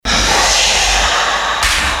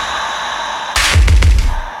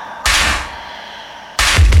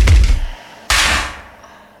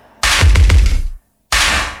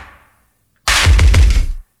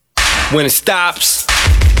when it stops,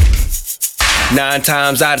 9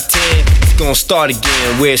 times out of 10, it's gonna start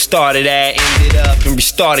again. Where it started at, ended up and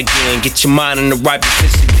restart again. Get your mind in the right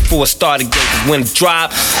position before it start again. Cause when it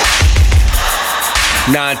drops,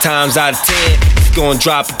 9 times out of 10, it's gonna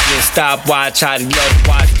drop again. Stop, watch, how they love,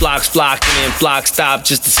 watch, blocks flocking and blocks stop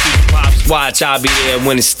just to see the pops. Watch, I'll be there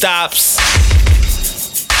when it stops.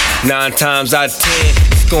 9 times out of 10,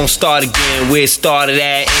 it's gonna start again. Where it started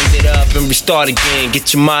at, ended up and restart again.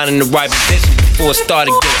 Get your mind in the right position before it start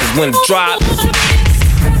again. Cause when it drops,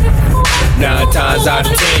 9 times out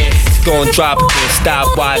of 10, it's gonna drop again.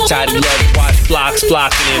 Stop, watch, how they love, watch, blocks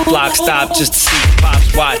flocking and blocks stop just to see the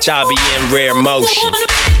pops. Watch, I'll be in rare motion.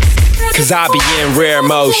 Cause I be in rare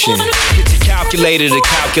motion. Get your calculator to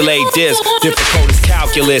calculate this. Difficult as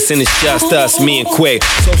calculus and it's just us, me and Quick.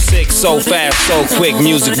 So sick, so fast, so quick.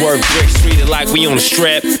 Music work bricks, treat it like we on the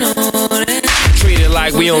strip. Treat it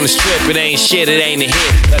like we on the strip. It ain't shit, it ain't a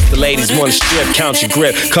hit. Let the ladies wanna strip, count your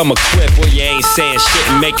grip. Come equipped where you ain't saying shit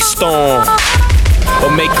and make it storm. Or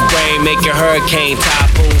make it rain, make it hurricane.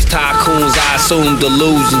 Typhoons, tycoons, I assume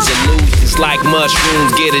delusions, illusions. Like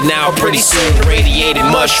mushrooms, get it now pretty soon. Radiated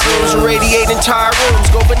mushrooms, radiate entire rooms.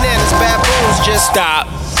 Go bananas, baboons, just stop.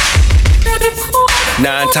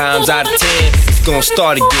 9 times out of 10, it's gonna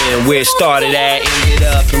start again. Where it started at, ended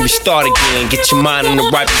up and restart again. Get your mind in the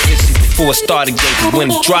right position before it start again. Cause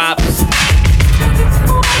when it drops,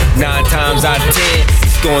 9 times out of 10,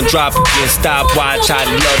 it's gonna drop again. Stop, watch, how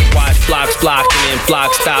they love, watch, blocks flocking and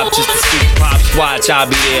blocks stop just to see the pops. Watch, I'll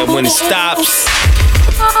be there when it stops.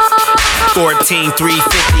 14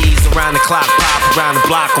 350s around the clock, pop around the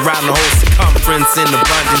block, around the whole circumference in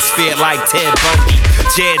abundance, fit like Ted Bundy.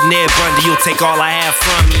 Jed Ned Bundy, you'll take all I have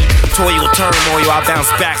from me. Toil, turmoil, I bounce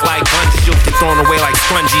back like bungees. You'll get thrown away like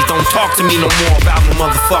sponges. Don't talk to me no more about no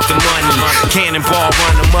motherfucking money. Cannonball,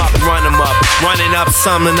 run them up, run them up. Running up,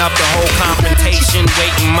 summing up the whole confrontation.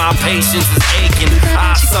 Waiting, my patience is aching.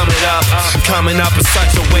 I sum it up, coming up is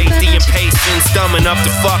such a weight. The impatience, dumbing up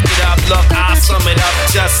to fuck it up. Look, I sum it up,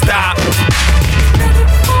 just stop.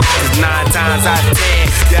 9 times out of 10,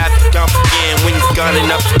 you have to dump again. When you're gunning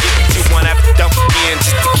up to get what you want, have to dump again.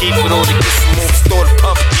 Just to keep it or to get some more, store the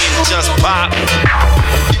puff again and just pop.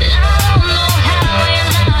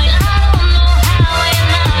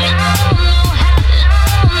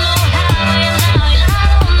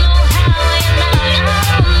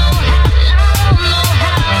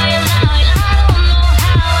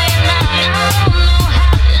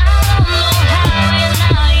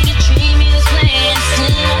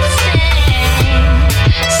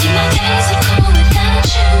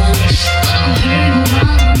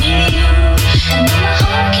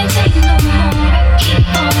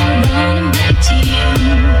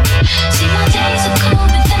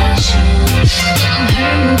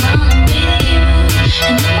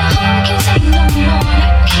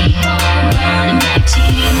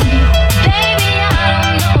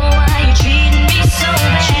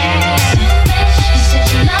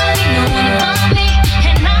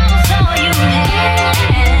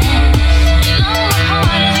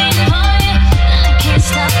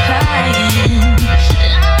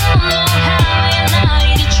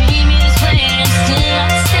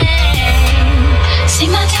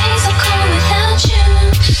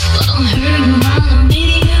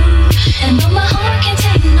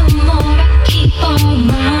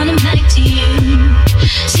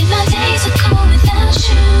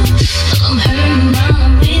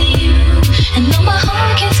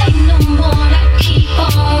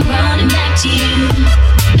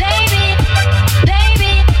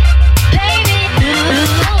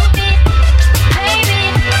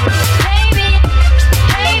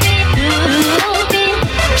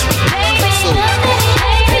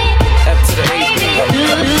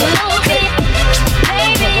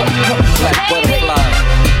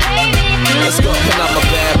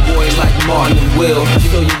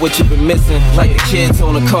 What you been missing, like the kids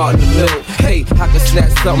on a carton of milk. Hey, I can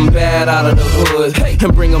snatch something bad out of the hood,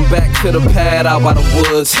 and bring them back to the pad out by the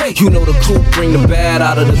woods. You know the coupe bring the bad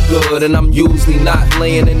out of the good, and I'm usually not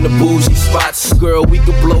laying in the bougie spots. Girl, we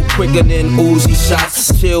could blow quicker than Uzi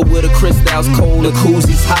shots. Chill with the crystals cold, the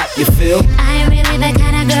koozies hot, you feel? I ain't really the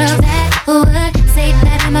kind of girl that would say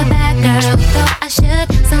that I'm a bad girl, though I should.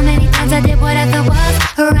 So many times I did what I thought was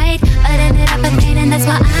right, but ended up a pain, and that's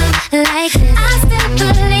why I'm like this. I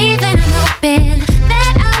still believe and I'm hoping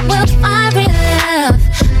that I will find real love,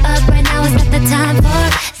 but right now it's not the time for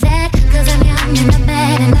that. Cause I'm young and I'm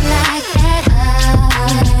bad and I like that.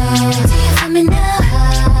 Oh, do you feel me now?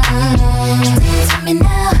 Dance with me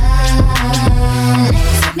now.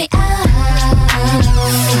 Ladies with me out.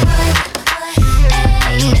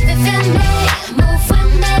 Hey, if you feel me, move with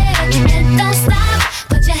me.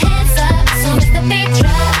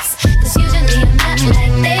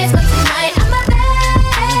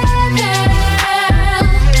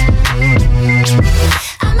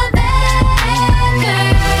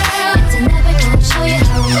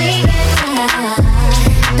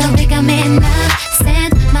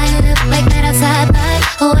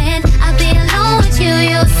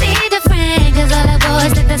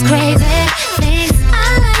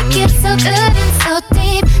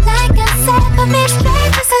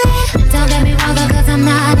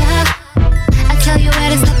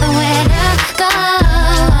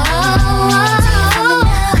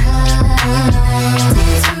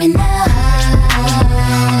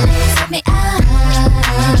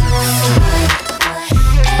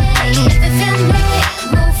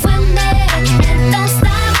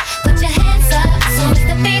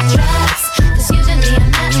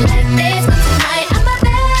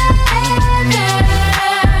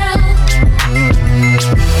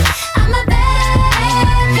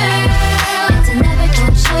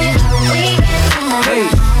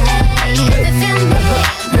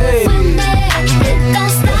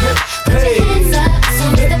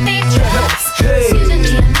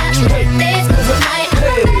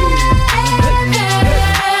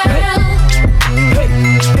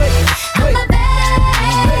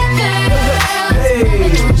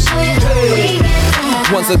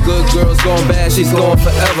 a good girl's gone bad, she's gone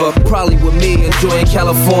forever. Probably with me, enjoying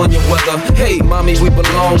California weather. Hey, mommy, we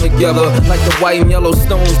belong together. Like the white and yellow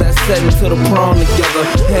stones that set into the prom together.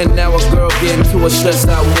 And now a girl getting to a stressed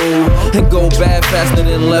out mood and go bad faster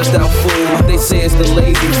than left out food. They say it's the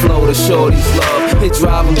lazy flow, the shorties love. They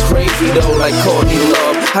drive them crazy though, like Courtney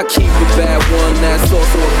Love. I keep a bad one that's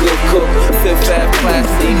also a good cook. Fifth Ave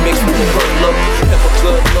classy, mixed with a good look. Have a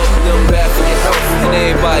good look, them bad for your health. And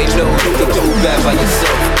everybody know you can do bad by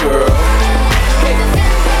yourself, girl. Hey.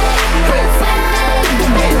 Hey.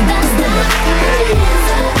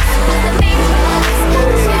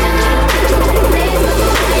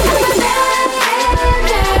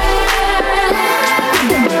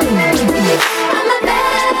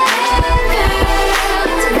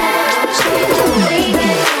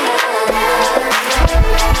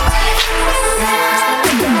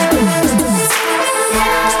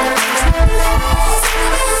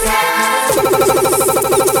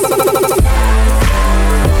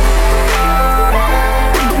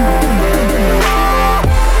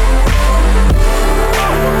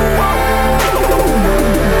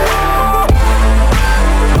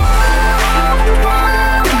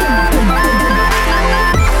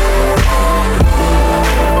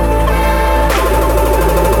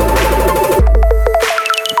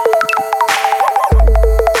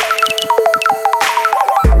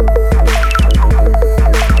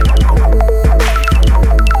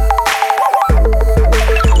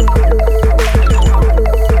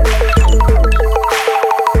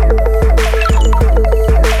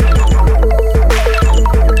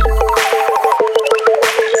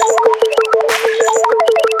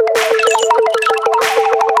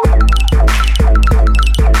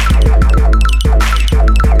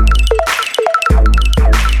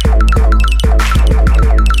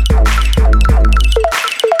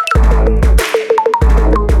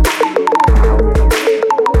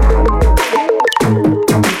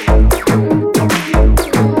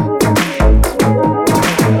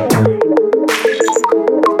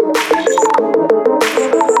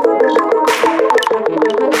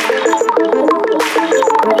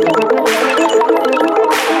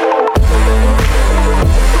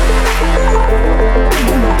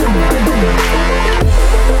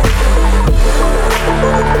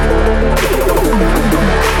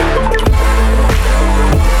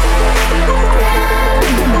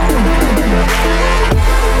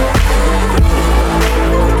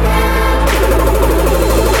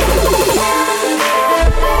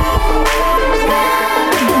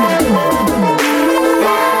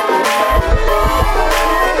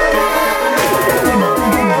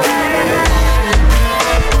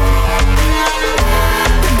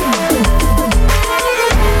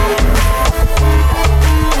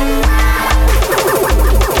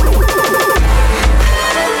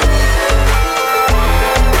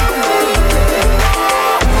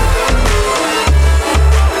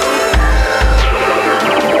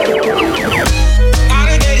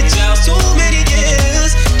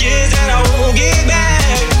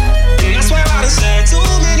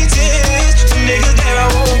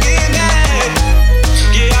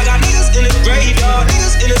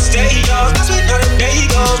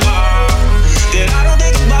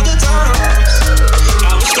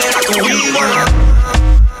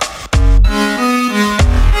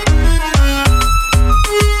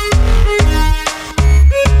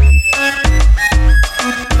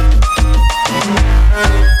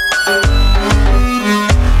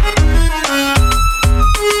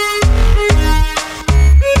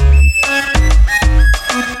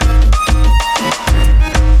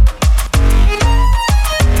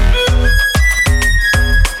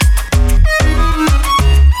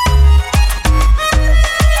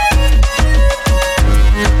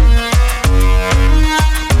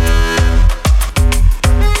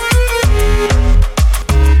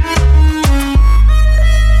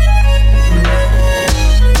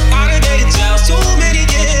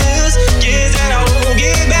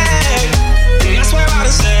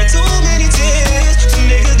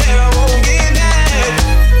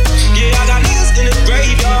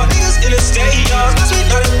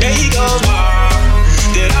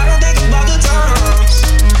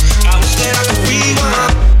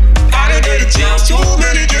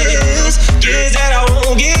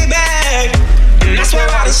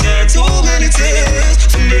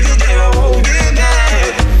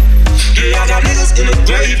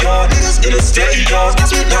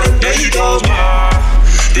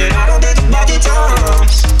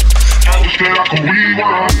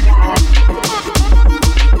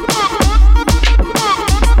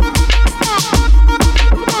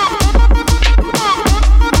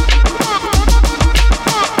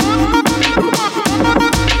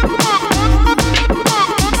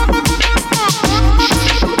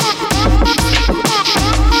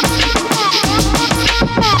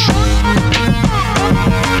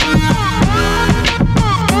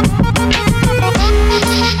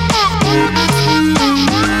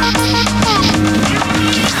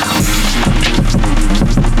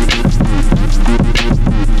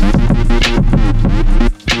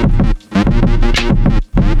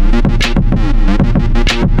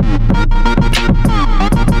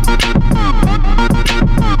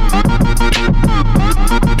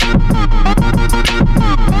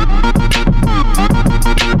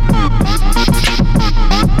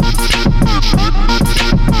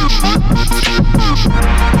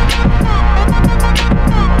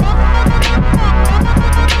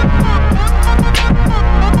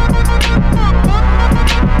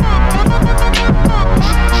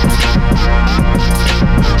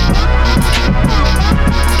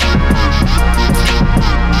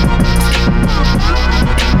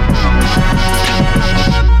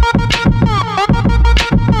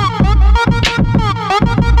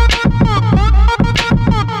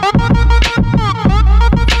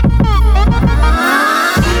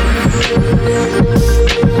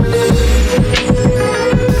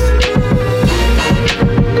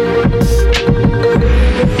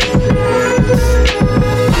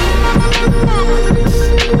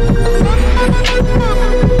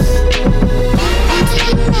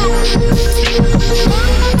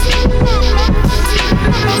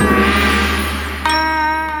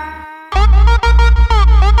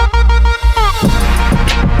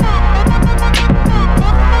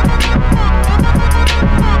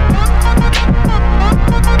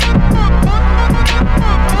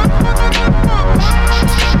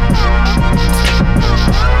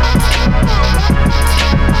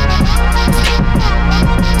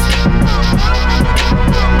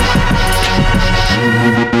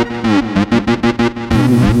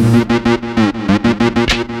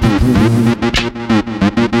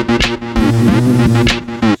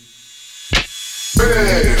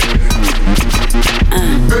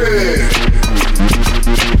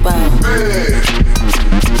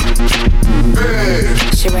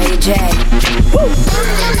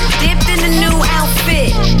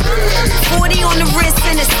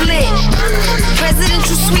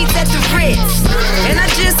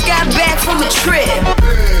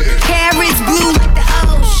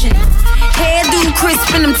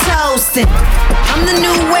 toasting. I'm the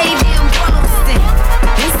new wave, yeah, I'm boasting.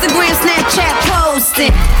 Instagram, Snapchat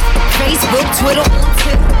posting. Facebook, Twitter on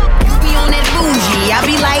tip. You be on that bougie, I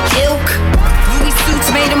be like ilk. Louis suits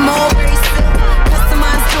made of mulberry silk.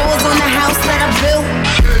 Customized doors on the house that I built.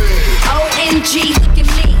 OMG, look at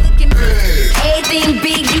me, look at me. Everything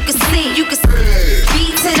big, you can see, you can see.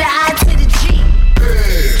 B to the I to the G.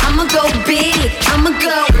 I'ma go big, I'ma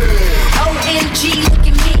go. OMG, look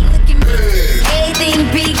at me, look at me. Everything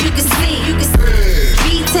big, you can see, you can see.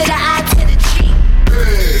 B to the I to the G.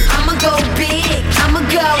 I'ma go big, I'ma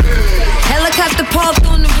go. Helicopter parked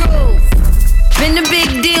on the roof. Been a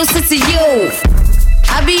big deal since a youth.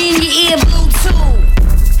 I be in your ear, Bluetooth.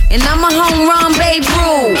 And I'm a home run, Babe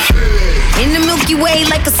Ruth. In the Milky Way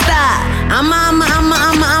like a star.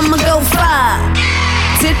 I'ma go far.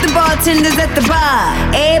 Tip the bartenders at the bar.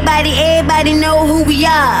 Everybody know who we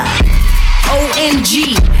are.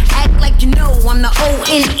 OMG, act like you know I'm the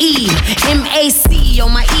ONE. MAC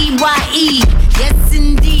on my EYE. Yes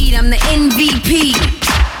indeed, I'm the MVP.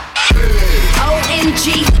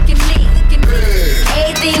 OMG, look at me, look at me.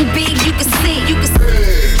 Everything big, you can see, you can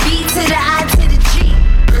see. B to the I to the G.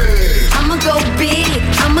 I'ma go big,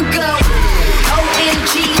 I'ma go.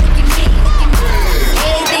 OMG, look at me, look at me.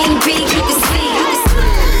 Everything big, you can see, you can see.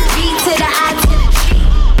 B to the I to the G.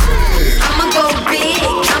 I'ma go big,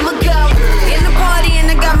 I'ma go. In the party and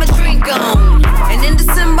I got my drink on. And in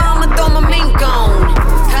December I'ma throw my mink on.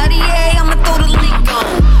 Cartier, I'ma throw the link on.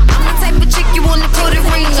 I'm the type of chick you wanna put a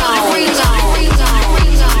ring on. Ring on, ring on,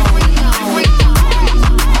 ring on, ring on, ring on.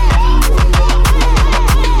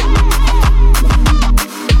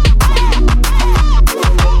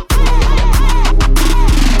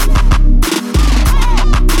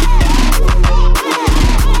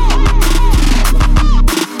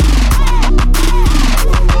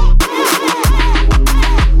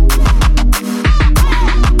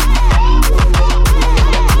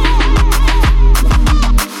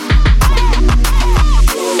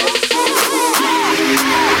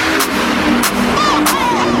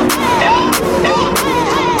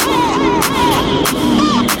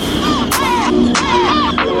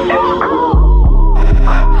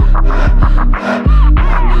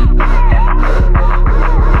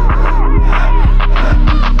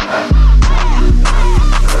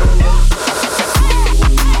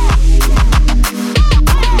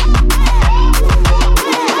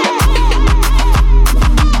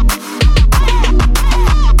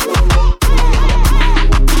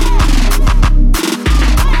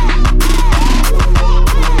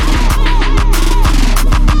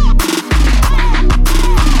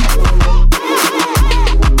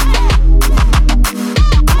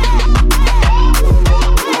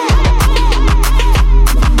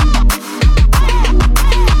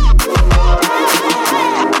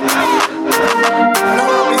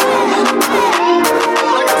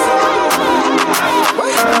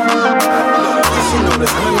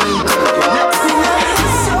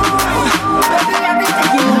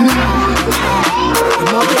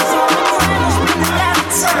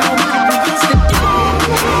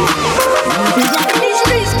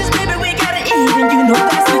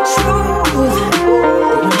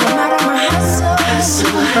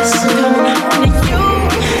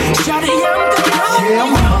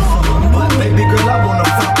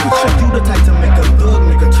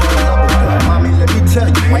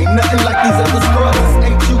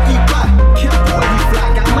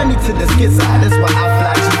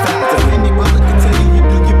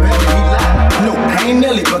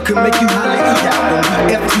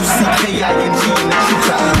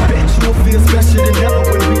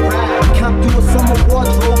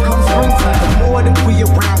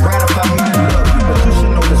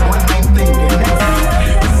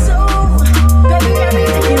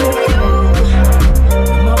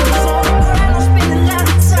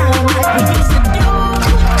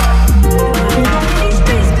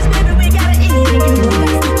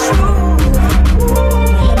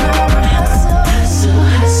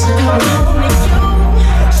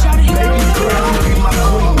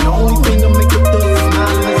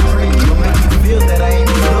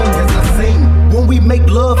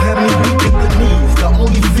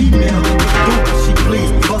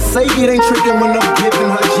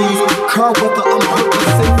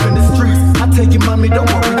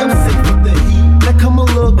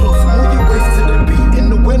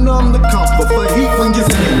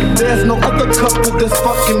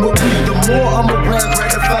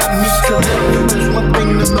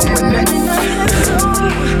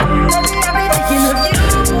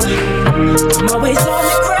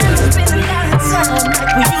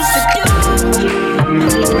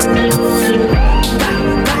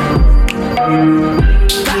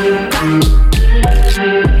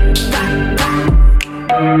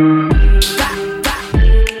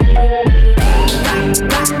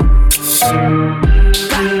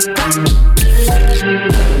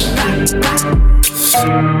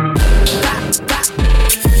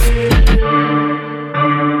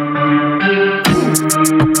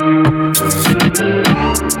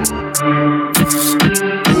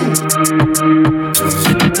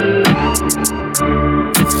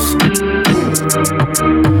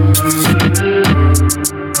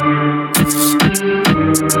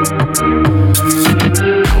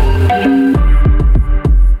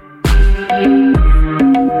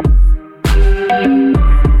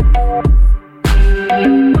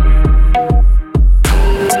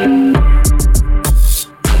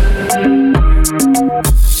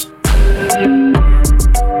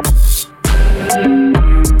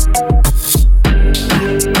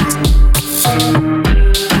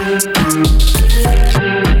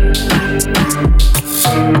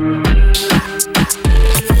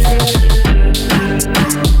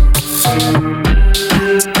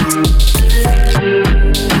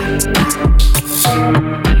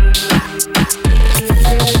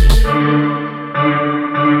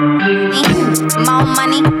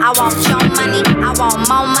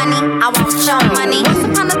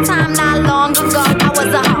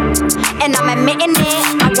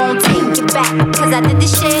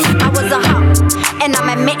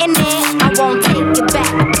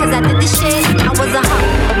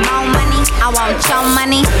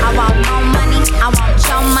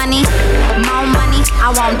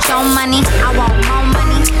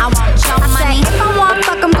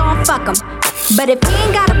 But if he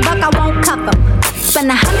ain't got a buck, I won't cuff him. Spend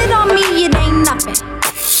 100 on me, it ain't nothing.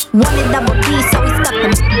 Wanted double D, so we stuffed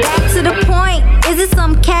him. Back to the point, is it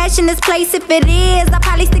some cash in this place? If it is, I'll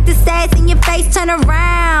probably stick the stats in your face, turn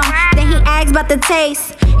around. Then he asks about the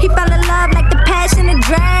taste. He fell in love like the passion of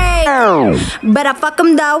Drake. But I fuck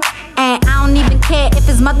him though, and I don't even care if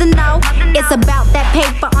his mother know. It's about that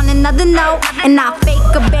paper on another note. And I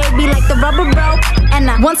fake a baby like the rubber broke.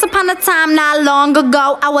 And once upon a time, not long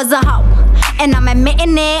ago, I was a hoe. And I'm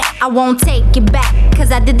admitting it, I won't take it back.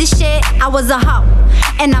 Cause I did this shit, I was a hoe.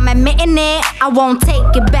 And I'm admitting it, I won't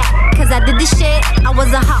take it back. Cause I did this shit, I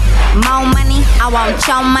was a hoe. More money, I want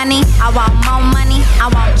your money. I want more money, I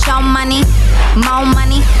want your money. More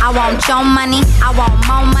money, I want your money. I want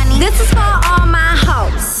more money. This is for all my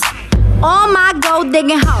hoes, all my gold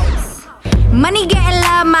digging hoes. Money getting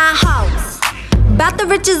love, my hoes. Bout the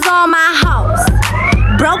riches, all my hoes.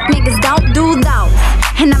 Broke niggas don't do those.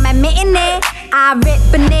 And I'm admitting it, I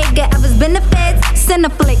rip a nigga of his benefits. Send a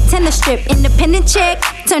flick, tender strip, independent chick.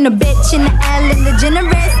 Turn a bitch into L in the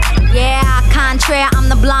generous. Yeah, contraire, I'm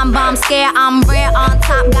the blonde bomb scare. I'm rare on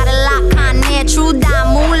top, got a lot, Conair. True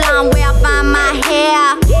dime, Mulan, where I find my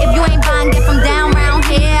hair. If you ain't buying, get from down round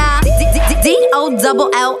here.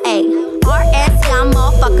 D-O-double-L-A. R-S, y'all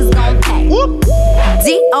motherfuckers gon' pay.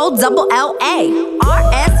 D-O-double-L-A.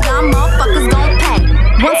 R-S, y'all motherfuckers gon' pay.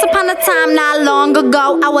 Once upon a time, not long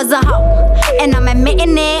ago, I was a hoe. And I'm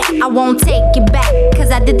admitting it, I won't take it back.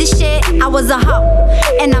 Cause I did this shit, I was a hoe.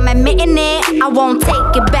 And I'm admitting it, I won't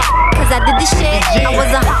take it back. Cause I did this shit, I was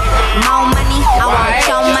a hoe. More money, I want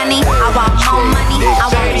your money. I want more money, I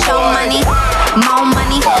want your money. More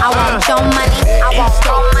money, I want your money. I want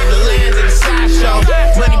more money. The lands of the sideshow.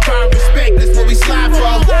 Money, power, respect, that's what we slide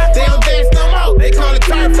for. They don't dance no more, they call it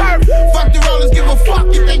turf. Fuck the rollers, give a fuck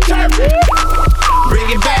if they chirp. Bring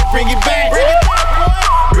it back, bring it back.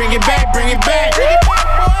 Bring it back, bring it back.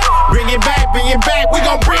 Bring it back, bring it back. We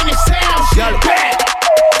gon' bring the sound shit back.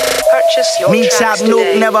 Purchase your Me chop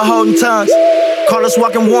Nuke, never holding tongues. Call us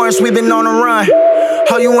walking warrants, we been on the run.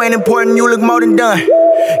 Oh, you ain't important, you look more than done.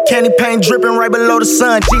 Candy paint dripping right below the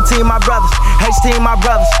sun. GT my brothers, H-Team my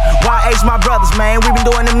brothers, YH my brothers, man, we been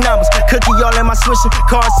doing them numbers. Cookie y'all in my swisher,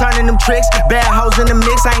 cars turning them tricks. Bad hoes in the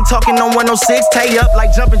mix, I ain't talking no 106. Tay up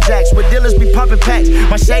like jumping jacks, where dealers be pumping packs.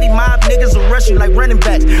 My shady mob niggas will rush you like running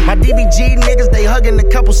backs. My DVG niggas, they hugging a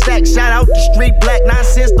couple stacks. Shout out the street, black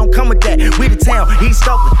nonsense, don't come with that. We the town, East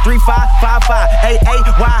Oakland, 3555,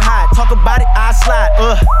 88, why high? Talk about it, I slide,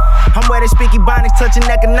 I'm where they speak Ebonics, touching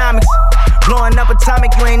economics. Blowing up atomic,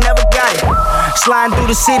 you ain't never got it. Sliding through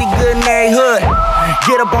the city, good in every hood.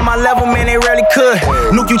 Get up on my level, man, they rarely could.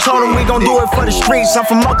 Nuke, you told them we gon' do it for the streets. I'm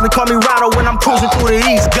from Oakland, call me Rado when I'm cruising through the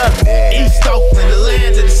East. East Oakland, the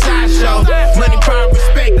lands of the sideshow. Money, power,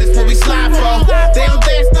 respect, that's what we slide for. They don't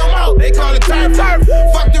dance no more, they call it turf.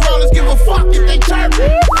 Fuck the rollers, give a fuck if they chirp.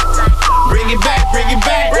 Bring it back, bring it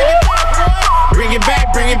back. Bring it back,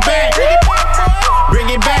 bring it back. Bring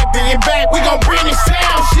it back, bring it back. We gon' bring the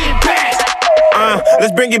sound shit back.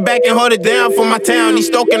 Let's bring it back and hold it down for my town.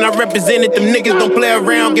 East Oakland, I represented them niggas. Don't play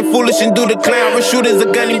around, get foolish and do the clown. When shooters are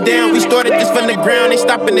gunning down, we started this from the ground. They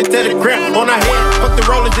stopping it to the ground. On our head, fuck the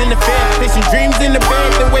rollers in the bed. Play some dreams in the bed,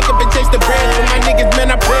 then wake up and chase the bread. For my niggas, man,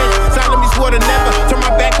 I pledge. Solemnly swore to never turn my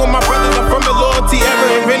back on my brothers. I'm from the loyalty ever,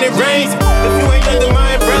 and when it rains, if you ain't under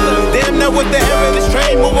my umbrella, damn, know what the hell is this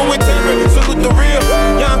train moving with terror. Salute the real,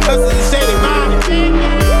 young cousins and shady mom.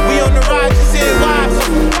 We on the ride, just sit wise.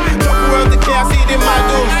 The chaos, see it in my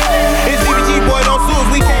dudes. It's DVG, boy, don't sue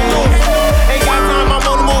us, we can't lose. Ain't got time, I'm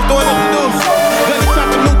on the move, throwing up the news. Gonna chop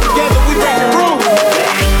the loop together, we breaking rules.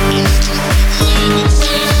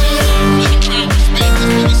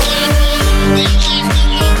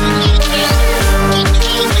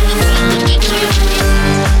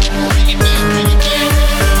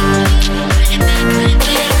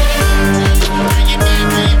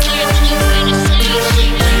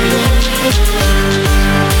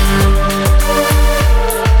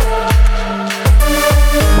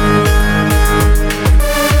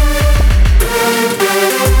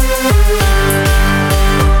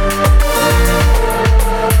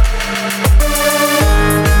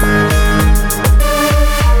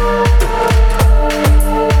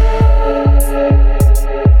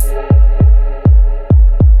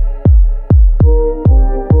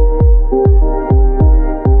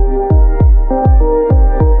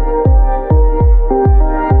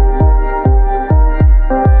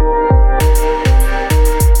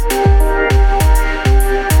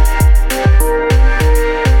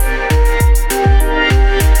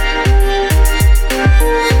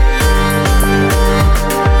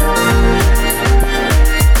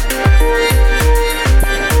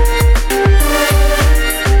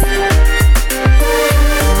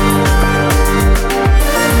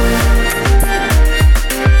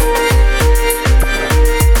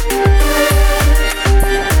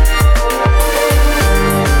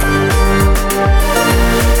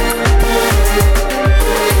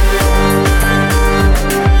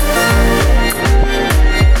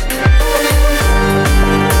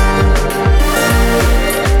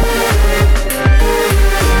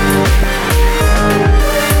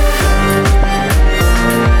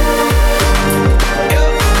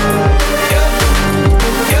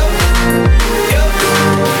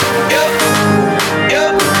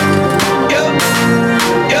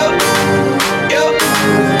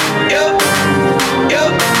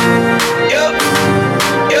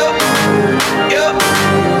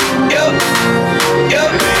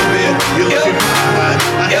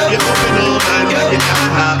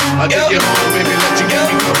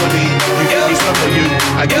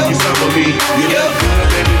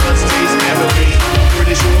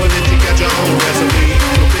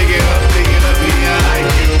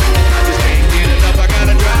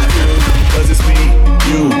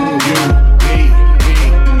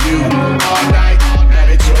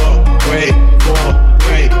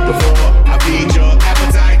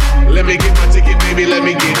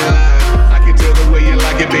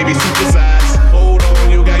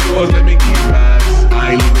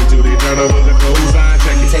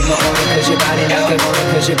 order,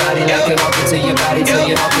 cause your body like it walk into your body, till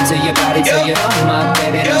you walk into your body, till you my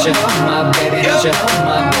baby, don't you my baby, don't you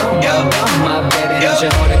my baby, don't you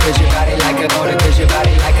order, cause your body like it order, cause your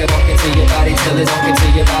body like it walk into your body, till it's walk into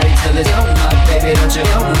your body, till it's my baby, don't you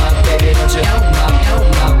my baby, don't you my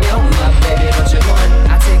baby, don't you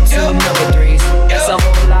I take 2 number 3s, that's a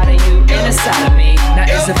whole lot of you inside of me. Now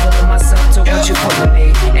is it full of myself to what you put with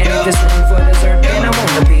me? And if there's room for dessert, then I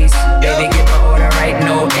want the piece. Baby, get my order right,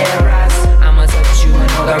 no errors. I'ma touch you in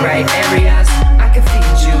all the right areas. I can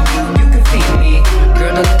feed you, you can feed me.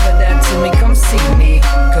 Girl, deliver that to me, come see me.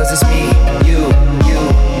 Cause it's me, you,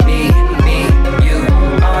 me, you.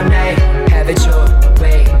 All night, have it your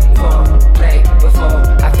way. Play before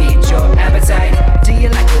I feed your appetite. Do you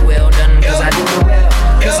like it well done? Cause I do it well.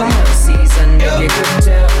 Cause I'm on season, if you couldn't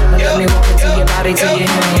tell. Let me walk into your body till you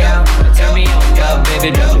hear me out. Turn me on, well,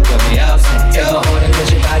 baby, don't you put me out. Take my order,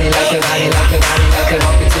 cause your body like it, body like it, body like it.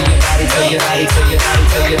 Walk into your body, till your body, till your body,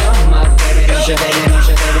 till you my baby, don't you, baby, don't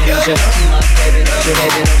you, baby, don't you my baby, don't you,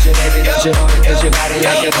 baby, don't you, baby, don't you order, cause your body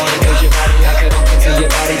like it, order, cause your body like it. Walk into your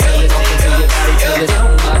body, till it's walk into your body, till it's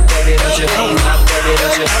my baby, don't you, my baby,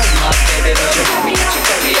 don't you, my baby, don't you, baby, don't you,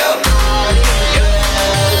 baby, out.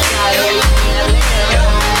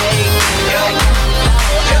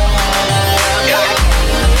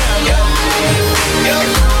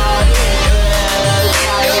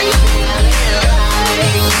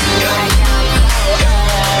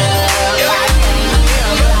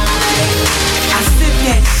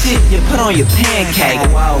 You put on your pancake.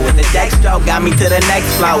 Whoa, the dextro got me to the next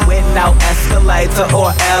floor with no escalator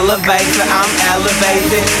or elevator. I'm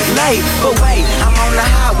elevated, late, but wait, I'm on the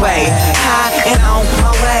highway, high and on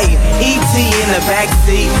my way. ET in the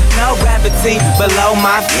backseat, no gravity below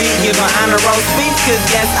my feet. Give an honor roll speech, cause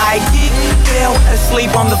yes, I geek. Fell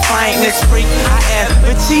asleep on the finest freak I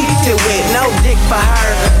ever cheated with. No dick for her,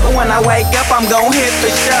 but when I wake up, I'm gon' hit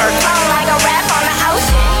for sure. Oh, like a rap on the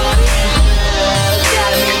ocean.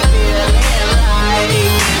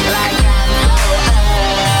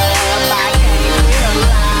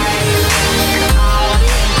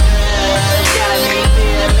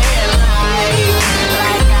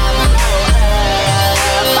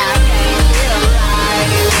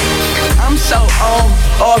 So on,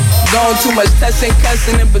 off, going too much touching,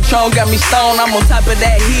 cussing, and Patron got me stoned. I'm on top of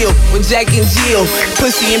that hill with Jack and Jill,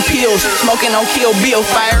 pussy and pills, smoking on Kill Bill.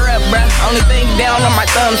 Fire up, bruh. Only thing down on my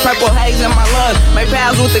thumbs, purple haze in my lungs. Make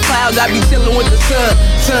pals with the clouds, I be chillin' with the sun.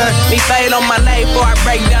 Sun, me fade on my name before I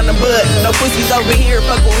break down the bud. No pussies over here,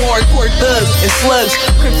 fuck with hardcore thugs and slugs,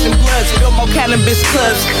 Crips and Bloods, feel more cannabis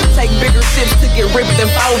clubs. Take bigger sips to get ripped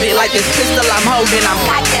and folded like this pistol I'm holding. I'm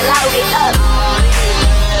got to load it up.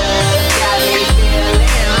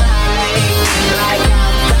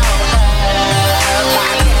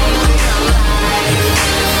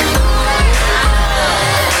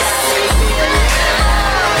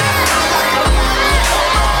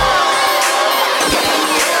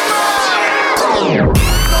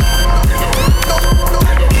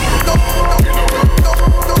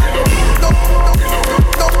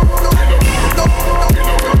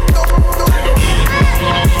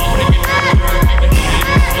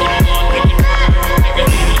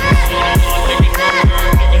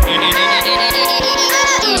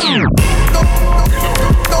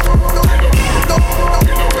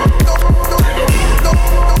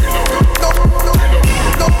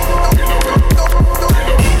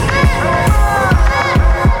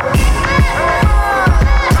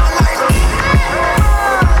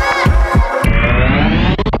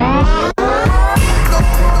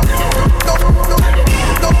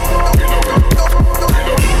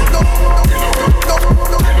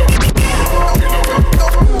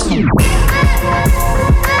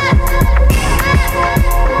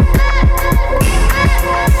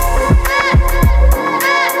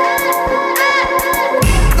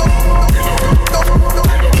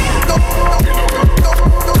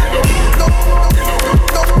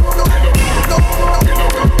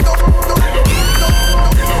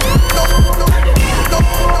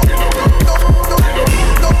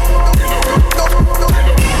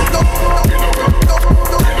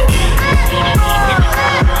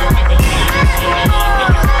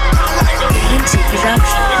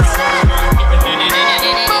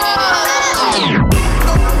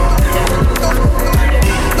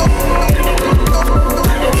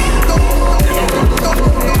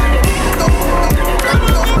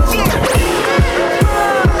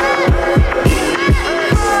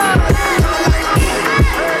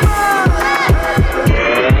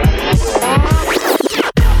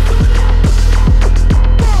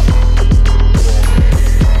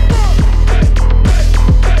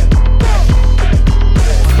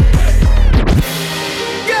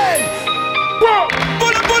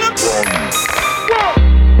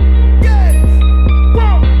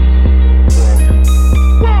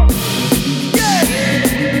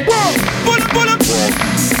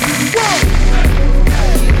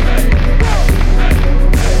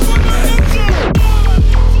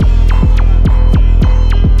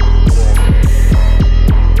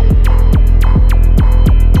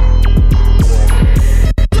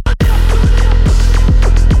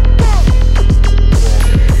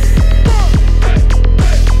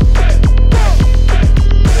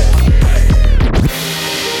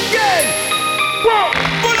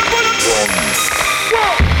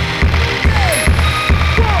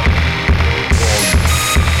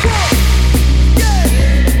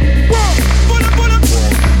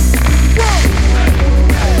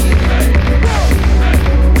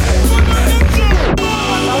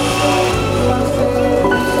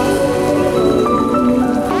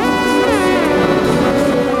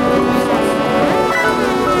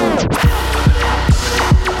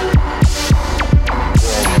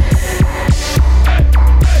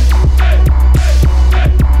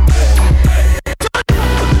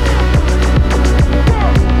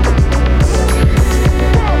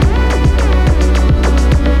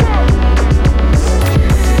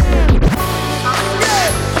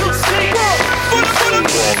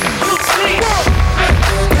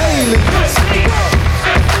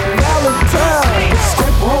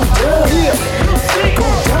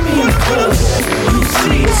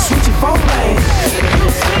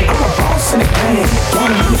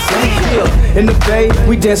 In the Bay,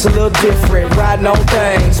 we dance a little different. Riding on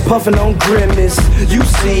things, puffing on grimace. You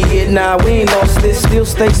see it now, we ain't lost this. Still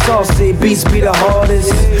stay saucy, beats be the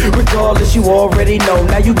hardest. Regardless, you already know.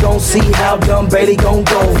 Now you gon' see how dumb Bailey gon'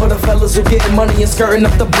 go. For the fellas who getting money and skirting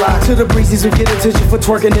up the block. To the breezies who get attention for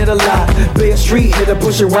twerking it a lot. Be a street hitter,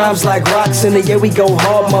 pushing rhymes like rocks. In the air we go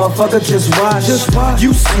hard, motherfucker, just watch.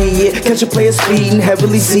 You see it, catch a player speeding.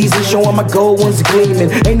 Heavily seasoned, showing my gold ones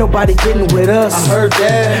gleaming. Ain't nobody getting with us. I heard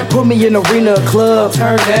that. Put me in arena, a club.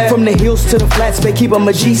 Turn that. From the hills to the flats, they keep on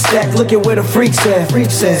my G stack. Look at where the freaks at.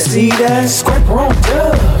 See that? Scraper on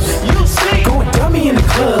dubs. You see. Going dummy in the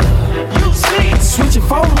club. You see. Switching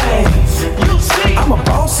 4 lanes. You see. I'm a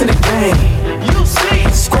boss in the game. You see.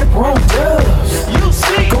 Scraper on dubs. You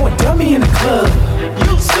see. Going dummy in the club.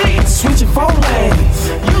 You see. Switching 4 lanes.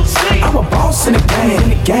 You see. I'm a boss in the game. In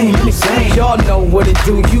the game. Y'all know what it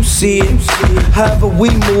do. You see it. However we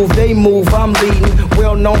move, they move. I'm leading.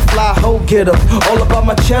 Well known fly hoe getter. All about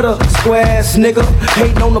my cheddar. Square ass nigga.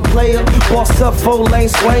 Hating on the player. Boss up 4-lane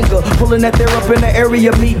swanger. Pulling that there up in the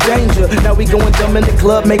area, meet danger. Now we going dumb in the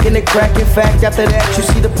club, making it crack. In fact, after that, you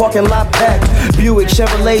see the parking lot packed. Buick,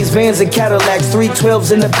 Chevrolets, Vans, and Cadillacs.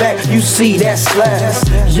 312s in the back. You see that slash.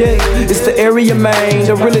 Yeah, it's the area, man.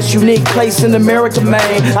 The realest unique place in America,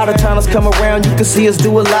 man. Out of towners come around, you can see us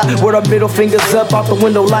do a lot. With our middle fingers up out the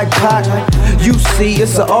window like Pac. You see,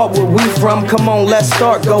 it's the art where we from. Come on, let's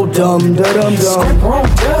start. Go dumb, da dum dum. Scraper on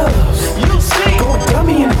dubs. You see. Going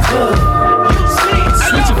dummy in the club. You see.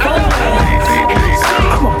 Switching 4 lanes.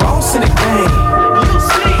 I'm a boss in the game. You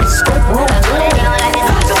see. Scraper on dubs.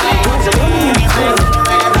 Going dummy in the club.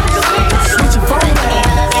 Switching 4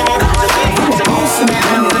 lanes. I'm a boss in the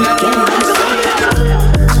game.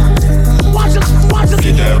 Watch it.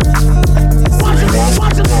 Get down. Watch it. I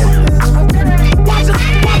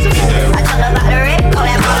told her about the red, call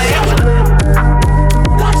that boy.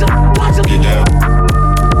 Watch it. Get down.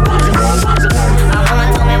 My mama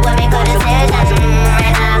told me what me cut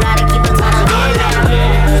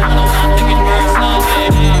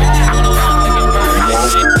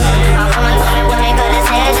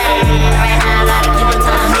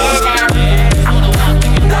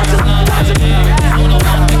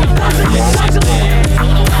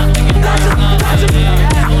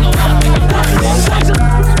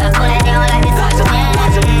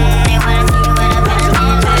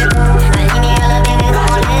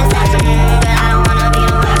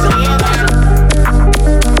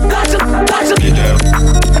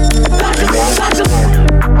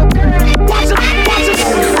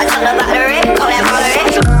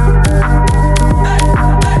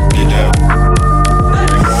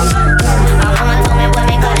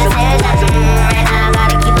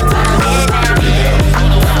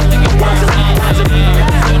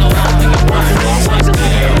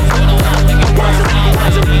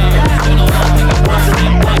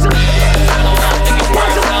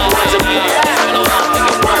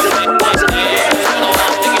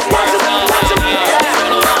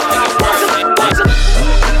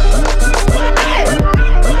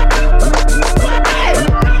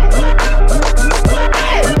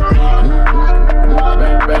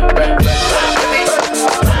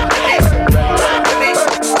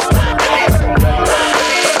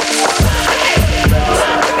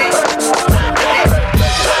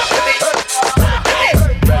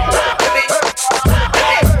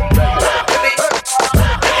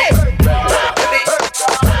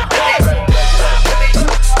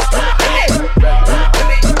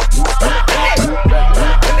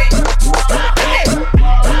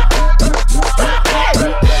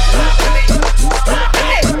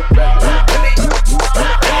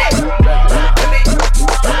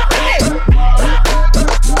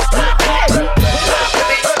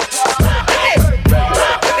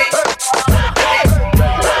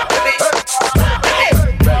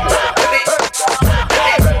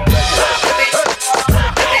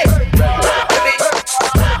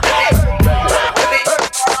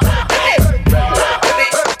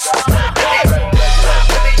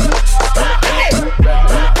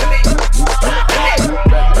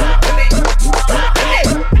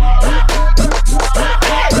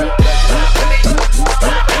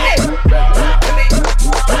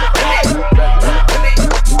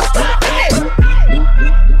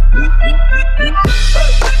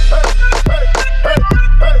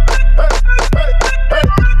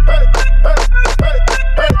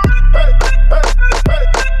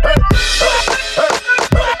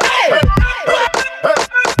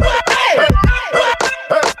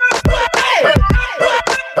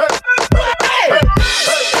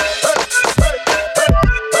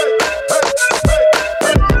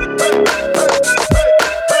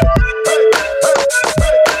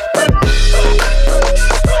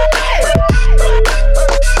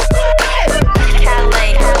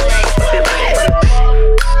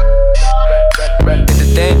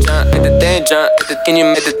can you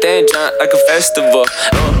make the thing jump like a festival?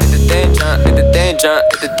 Hit the thing jump, hit the thing jump,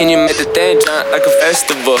 can you make the thing jump like a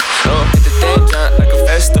festival? Hit the thing jump like a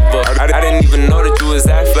festival. I didn't even know that you was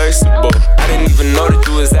that flexible. I didn't even know that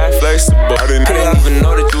you was that flexible. I didn't even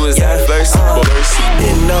know that you was that flexible.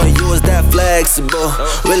 Didn't know you was that flexible.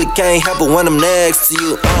 Really can't help it when I'm next to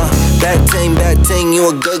you. That thing, you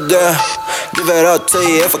a good girl. Give it all to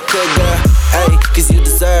you if I could, girl. Hey, cause you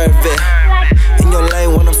deserve it. In your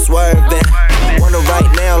lane when I'm swerving. Wanna right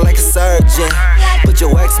now like a surgeon. Put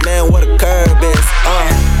your ex-man where the curb is.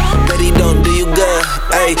 Bet he don't do you good.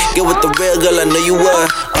 Hey, get with the real girl, I know you would.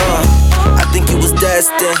 I think you was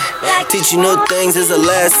destined. Teach you new things is a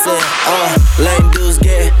lesson. Lame dudes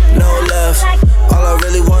get no love. All I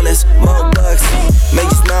really want is more bucks. Make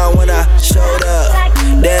you smile when I showed up.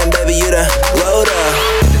 Damn, baby, you done glowed up.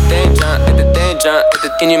 Hit the thing jump,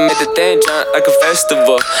 can you make the thing jump like a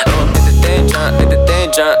festival? Hit the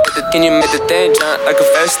thing jump, can you make the thing jump like a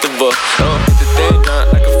festival? Hit the thing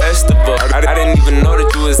jump like a festival. I didn't even know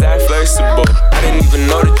that you was that flexible. I didn't even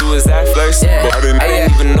know that you was that flexible. I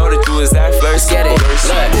didn't even know that you was that flexible.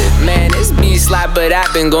 Look, man, it's B-slide, but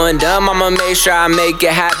I've been going dumb. I'ma make sure I make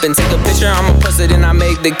it happen. Take a picture, I'ma post it, and I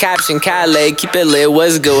make the caption. Calais, keep it lit,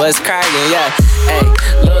 what's good, what's crackin', yeah. Hey,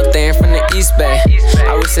 little thing from the East Bay.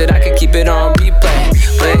 I wish that I could keep it on replay,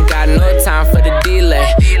 but ain't got no time for the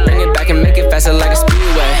delay. Bring it back and make it faster like a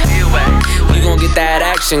speedway. You gon' get that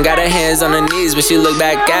action, got her hands on her knees when she look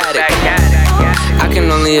back at it. I can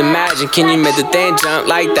only imagine, can you make the thing jump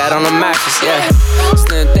like that on a mattress, yeah.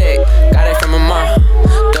 Slim thick, got it from my mom.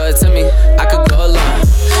 Throw it to me, I could go along.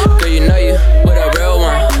 Girl, you know you with a real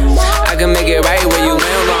one. I can make it right where you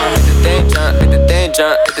went wrong. Hit the thing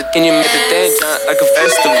jump, can you make the thing jump like a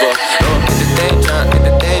festival? Hit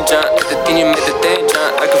the thing jump, can you make the thing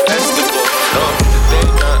jump like a festival? Hit the thing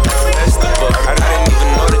jump like a festival. I didn't even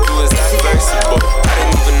know that you was that flexible. I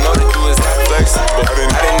didn't even know that you was that flexible. I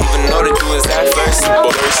didn't even know that you was that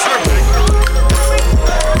flexible.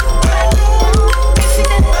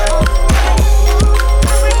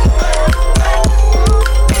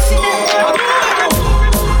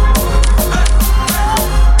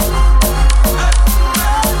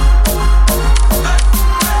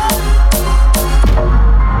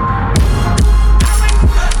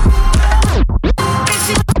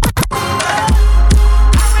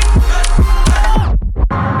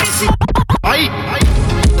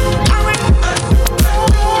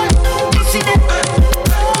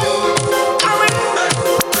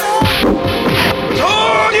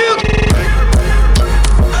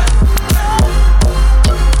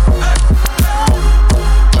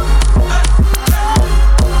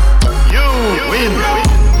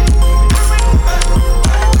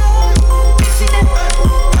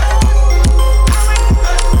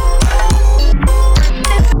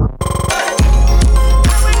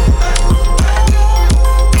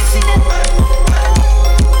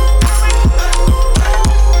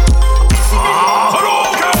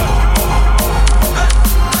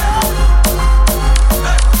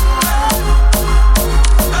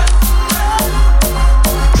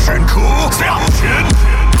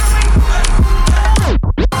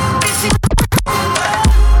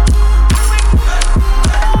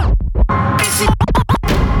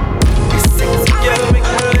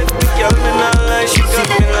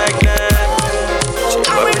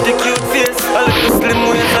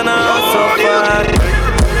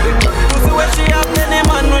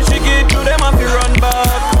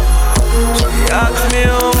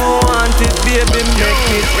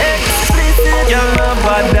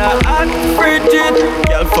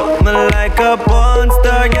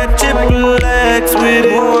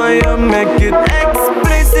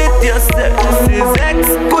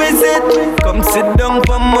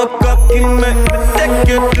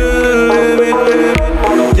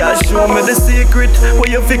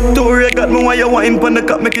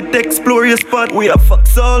 We a fuck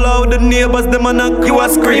so loud, the neighbors them a knock. You a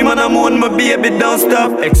scream and I moan, my baby don't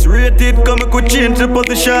stop. X-rated, come I could change the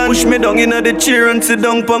position. Push me down inna the chair and sit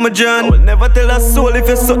down for my John. I will never tell a soul if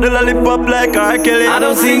you suck the lollipop like R. Kelly. I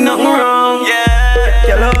don't see nothing wrong, yeah.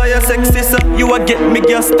 Girl, how you sexy so you a get me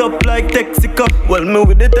gassed up like Texaco. Well, me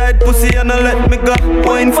with the tight pussy and I let me go.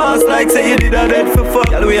 Wine fast like say you did a dead for fuck.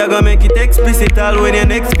 Girl, we a gonna make it explicit all when you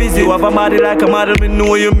next visit. You have a body like a model, me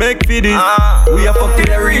know you make for this. We a fuck till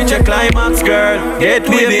you reach a climax, girl. Get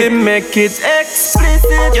with it, make it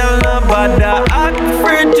explicit. Girl, no bother act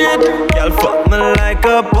frigid. Girl, fuck me like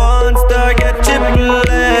a porn star. Get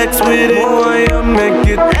triplets with it. Boy, you make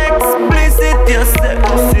it explicit. Your sex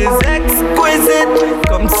is exquisite.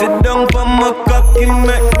 Come sit down for my cocky,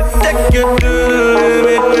 make me take you to the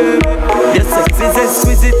limit. Yes, sexy,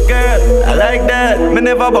 exquisite girl. I like that. Me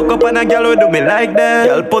never buck up on a girl who do me like that.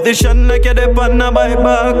 Girl position like you're the pan a bike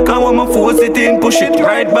back. And when me force it in, push it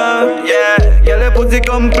right back. Yeah, girl, your pussy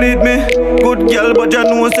complete me. Good girl, but you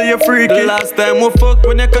know so you freaky. The last time we fuck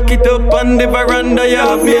when you cock it up on the veranda, you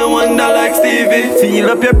have me a wonder like Stevie. Feel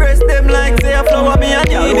up your breast, them like say a flower, me a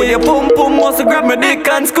need it. With your pum pum, must grab me dick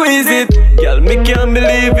and squeeze it. Girl, me can't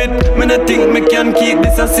believe it. Me no think me can keep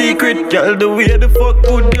this a secret. Girl, the way the fuck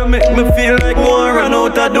good you make me feel like more run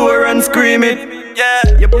out a door and scream it.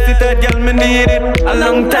 Yeah, your pussy tight, girl, me need it. A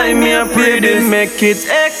long time me a pray this. Make it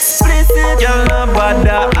explicit. Girl, no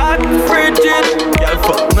bother act frigid. Girl,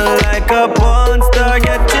 fuck me like a porn star.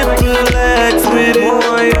 Get triplets with it.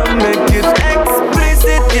 Boy, you make it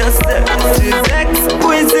explicit. Your sex is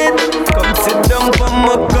exquisite. Come sit down for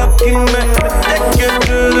my cocky, make me take you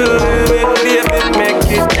to the limit. Baby,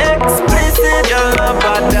 make it explicit. Girl, no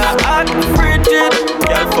bother act frigid.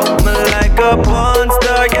 Girl, fuck me like a porn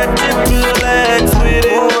star. Get triplets with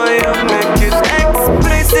it. Boy, you make it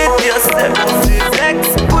explicit. Your sex is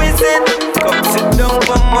exquisite. Come sit down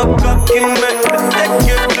for my cocky, make me take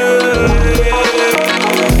you to the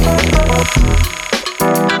limit.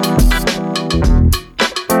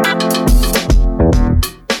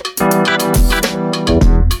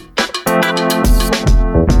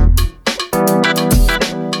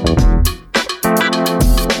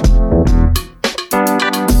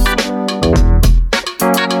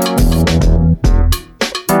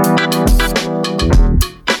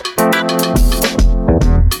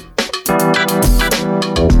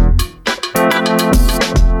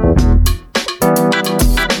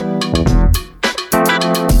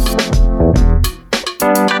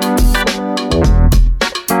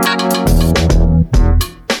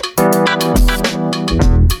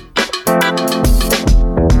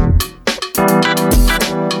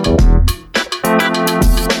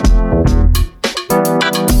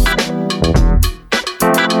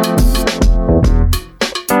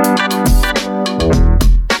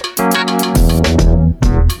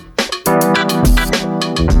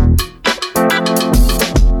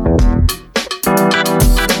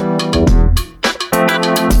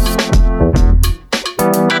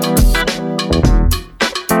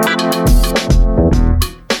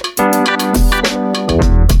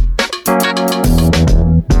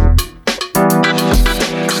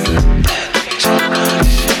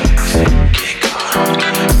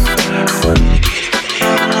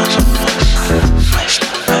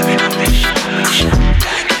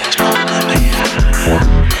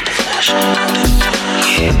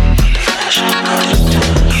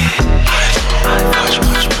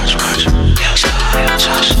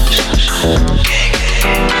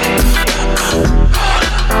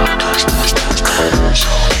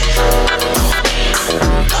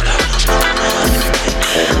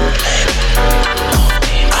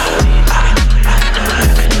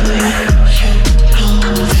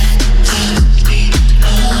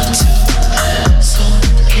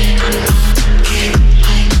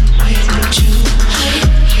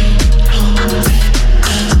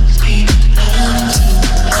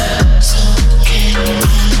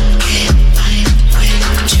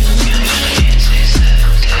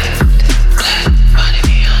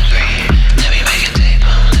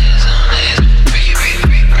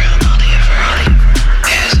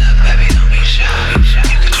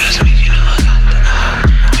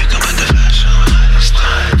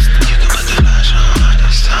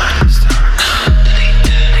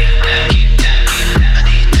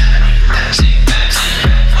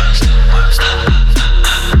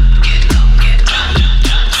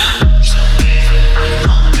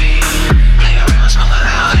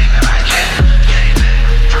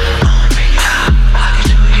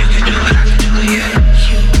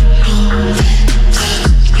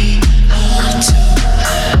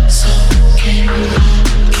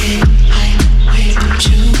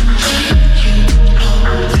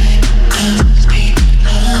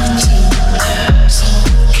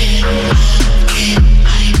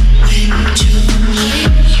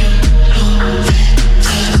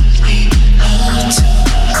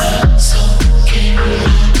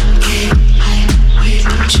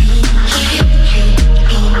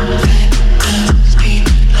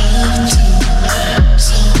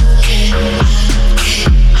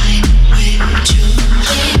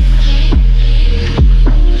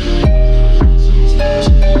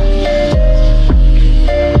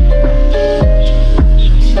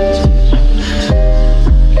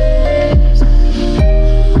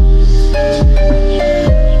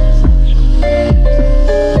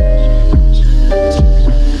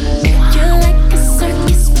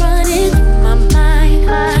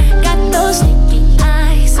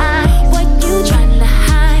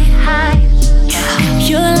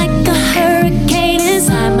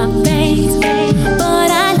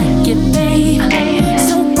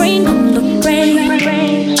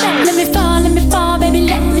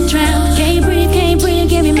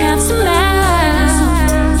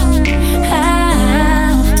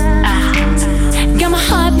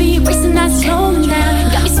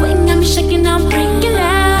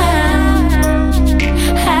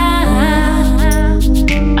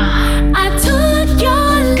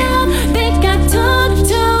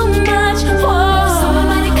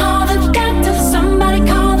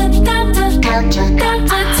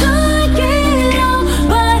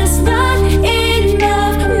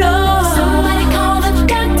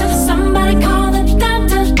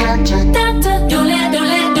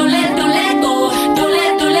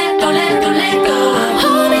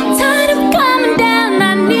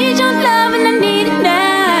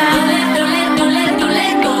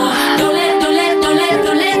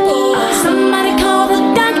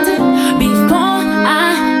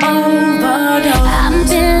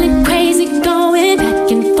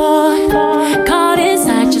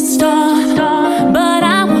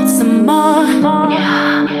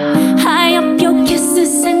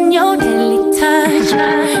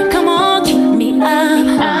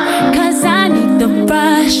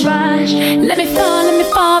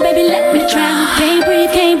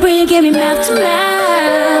 gave me mouth to mouth.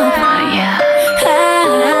 Yeah,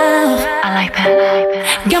 I like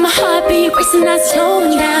that. Got my heartbeat racing, not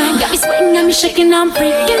slowing down. Got me sweating, got me shaking, I'm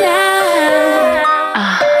freaking out.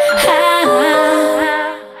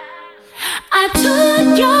 I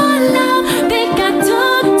took your love, think I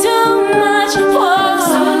took too much. Whoa.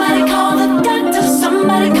 Somebody call the doctor,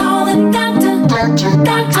 somebody call the doctor. I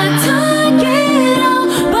took it all,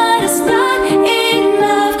 but it's not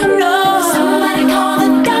enough, no. Somebody call the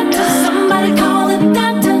doctor, somebody call the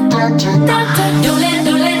doctor. Don't let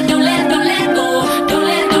go.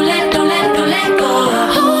 Don't let go.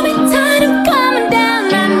 Hold me tight, I'm coming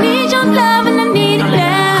down. I need your love and I need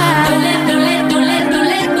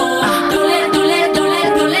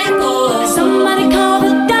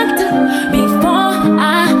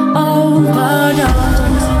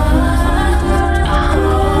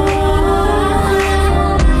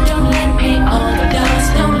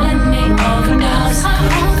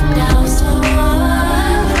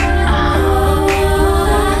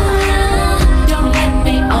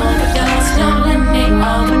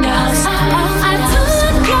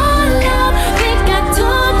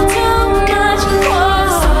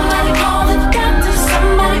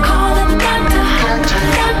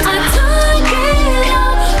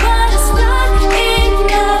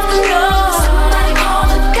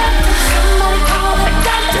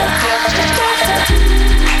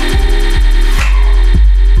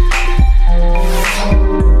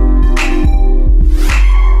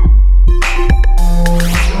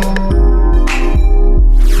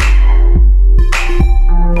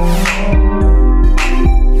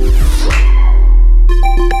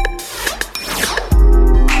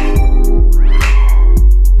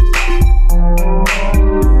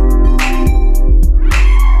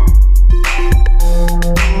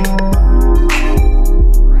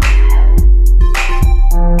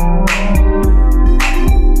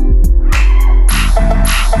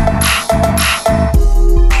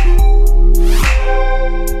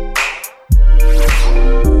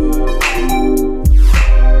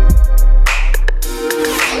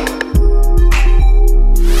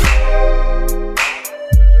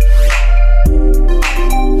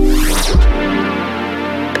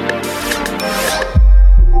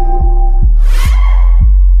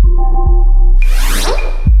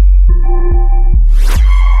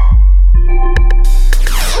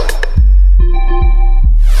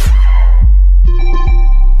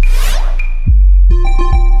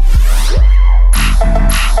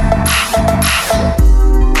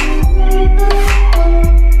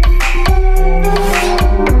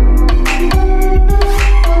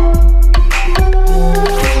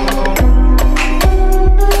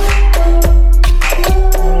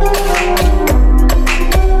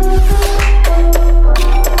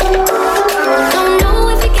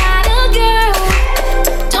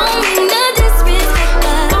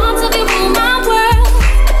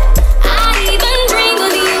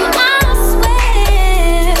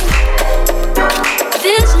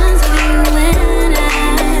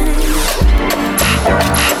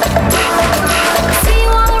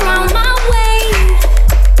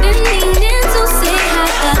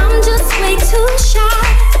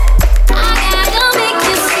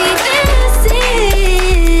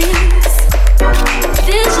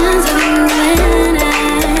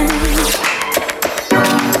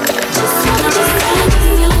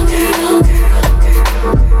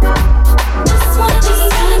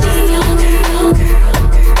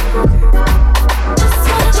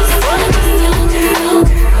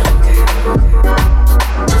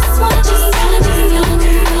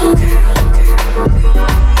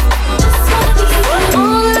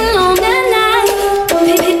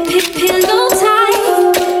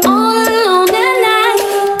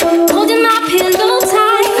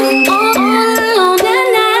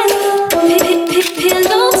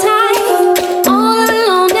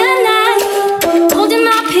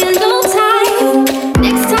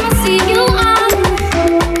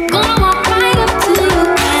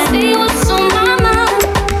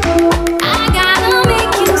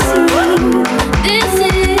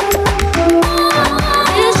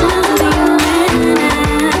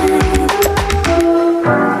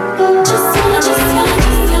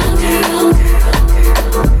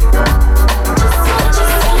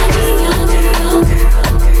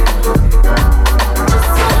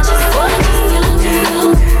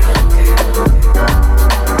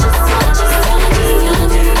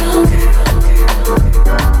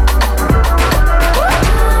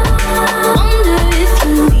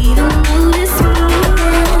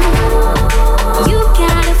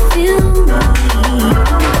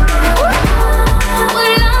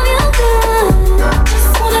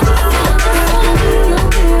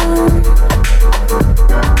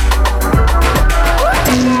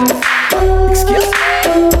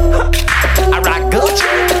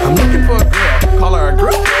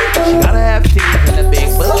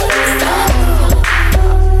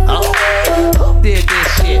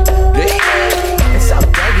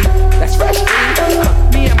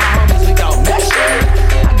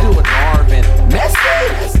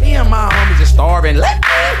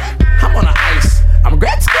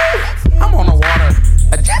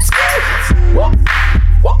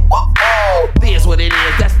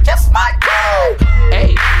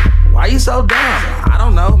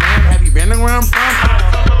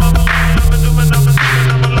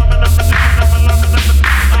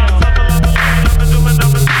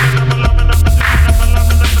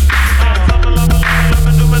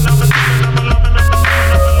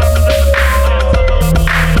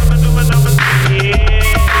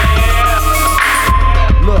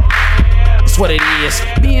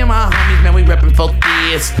for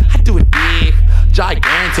this. I do it big,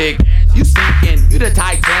 gigantic. You sinking, you the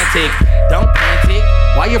Titanic. Don't panic,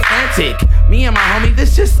 why you frantic? Me and my homie,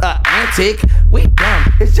 this just a antic. We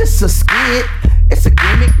dumb, it's just a skit. It's a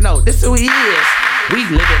gimmick, no, this who he is. We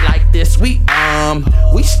live it like this, we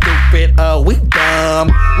stupid, we dumb.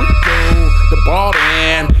 We do the ball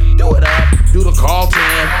in, do it up, do the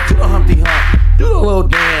Carlton, do the Humpty Hump, do the little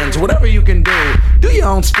dance, whatever you can do your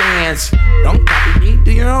own stance. Don't copy me,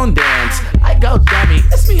 do your own dance. I go dummy,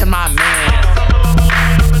 it's me and my man.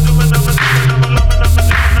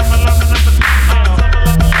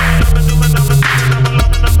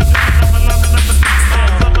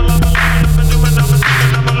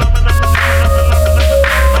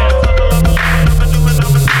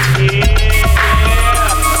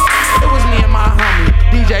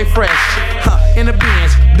 Fresh, in the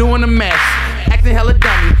Benz, doing the mess, acting hella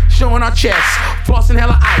dummy, showing our chests, flossing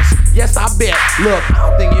hella ice, yes I bet. Look, I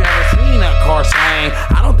don't think you ever seen a car swing,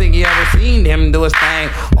 I don't think you ever seen him do his thing,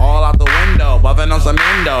 all out the window, buffing on some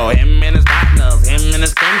endo, him and his partners, him and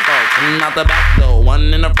his kinfolk, him out the back door,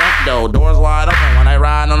 one in the front door, doors wide open when I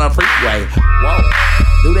ride on the freeway. Whoa,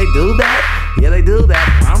 do they do that? Yeah, they do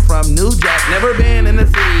that. I'm from New Jack, never been in the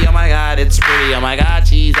city. Oh my God, it's pretty. Oh my God,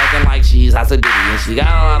 she's acting like she's hot to ditty. And she got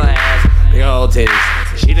a lot of ass, big old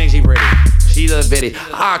titties. She thinks she pretty, she the bitty.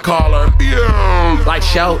 I call her, yeah, like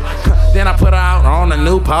show. Then I put her out on a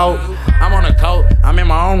new pole. I'm on a coat, I'm in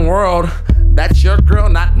my own world. That's your girl,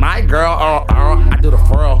 not my girl. I do the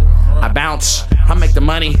furl, I bounce, I make the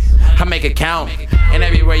money, I make it count. And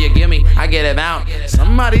everywhere you give me, I get it out.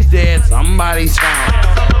 Somebody's dead, somebody's found.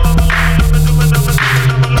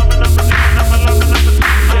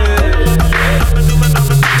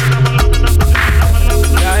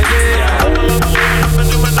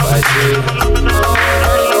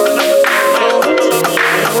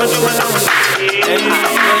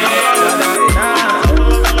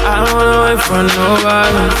 I don't wanna wait for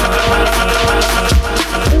nobody.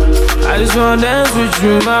 I just wanna dance with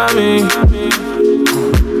you, mommy.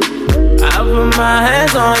 I put my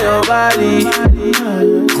hands on your body.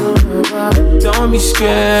 Don't be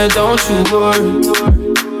scared, don't you worry.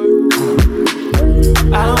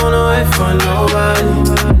 I don't wanna wait for nobody.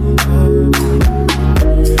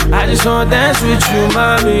 I just wanna dance with you,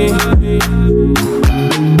 mommy.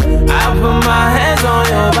 I put my hands on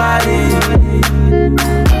your body.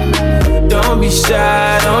 Don't be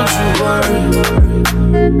shy, don't you worry.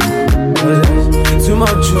 Too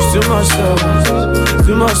much juice, too much sauce.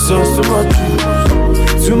 Too much sauce, too much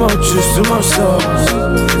juice. Too much juice, too much sauce.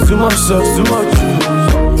 Too much sauce, too much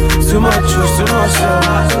juice. Too much juice, too much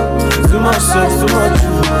sauce. Too much sauce, too much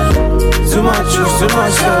juice. Too much juice, too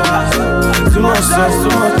much sauce. Too much sauce,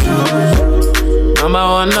 too much juice. Number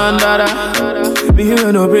one, none dada. Me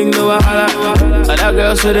here no bring no wahala. Other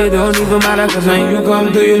girls so they don't even matter. Cause when you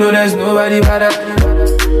come through, you know there's nobody better.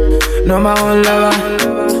 Number one lover.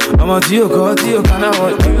 I'm on to your call, to your kind of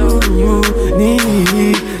what you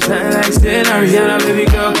need. Something like staying on Rihanna, baby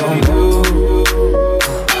girl, come go.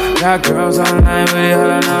 Got girls online with it,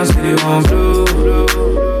 all I know, so they won't blow.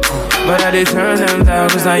 But I did turn them down,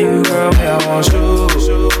 cause now you, girl, me, I want show.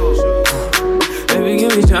 Baby,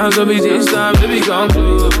 give me chance, don't be this time, baby, come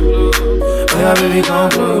close. Oh yeah, baby, come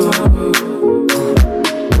close.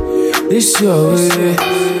 This your way,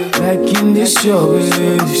 like in this your way,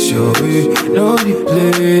 no be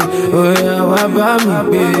play. Oh yeah, why buy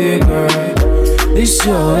me big girl? This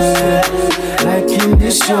your way, like in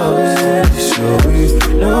this your way,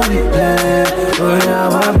 no be play. Oh yeah,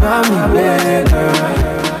 why buy me big girl?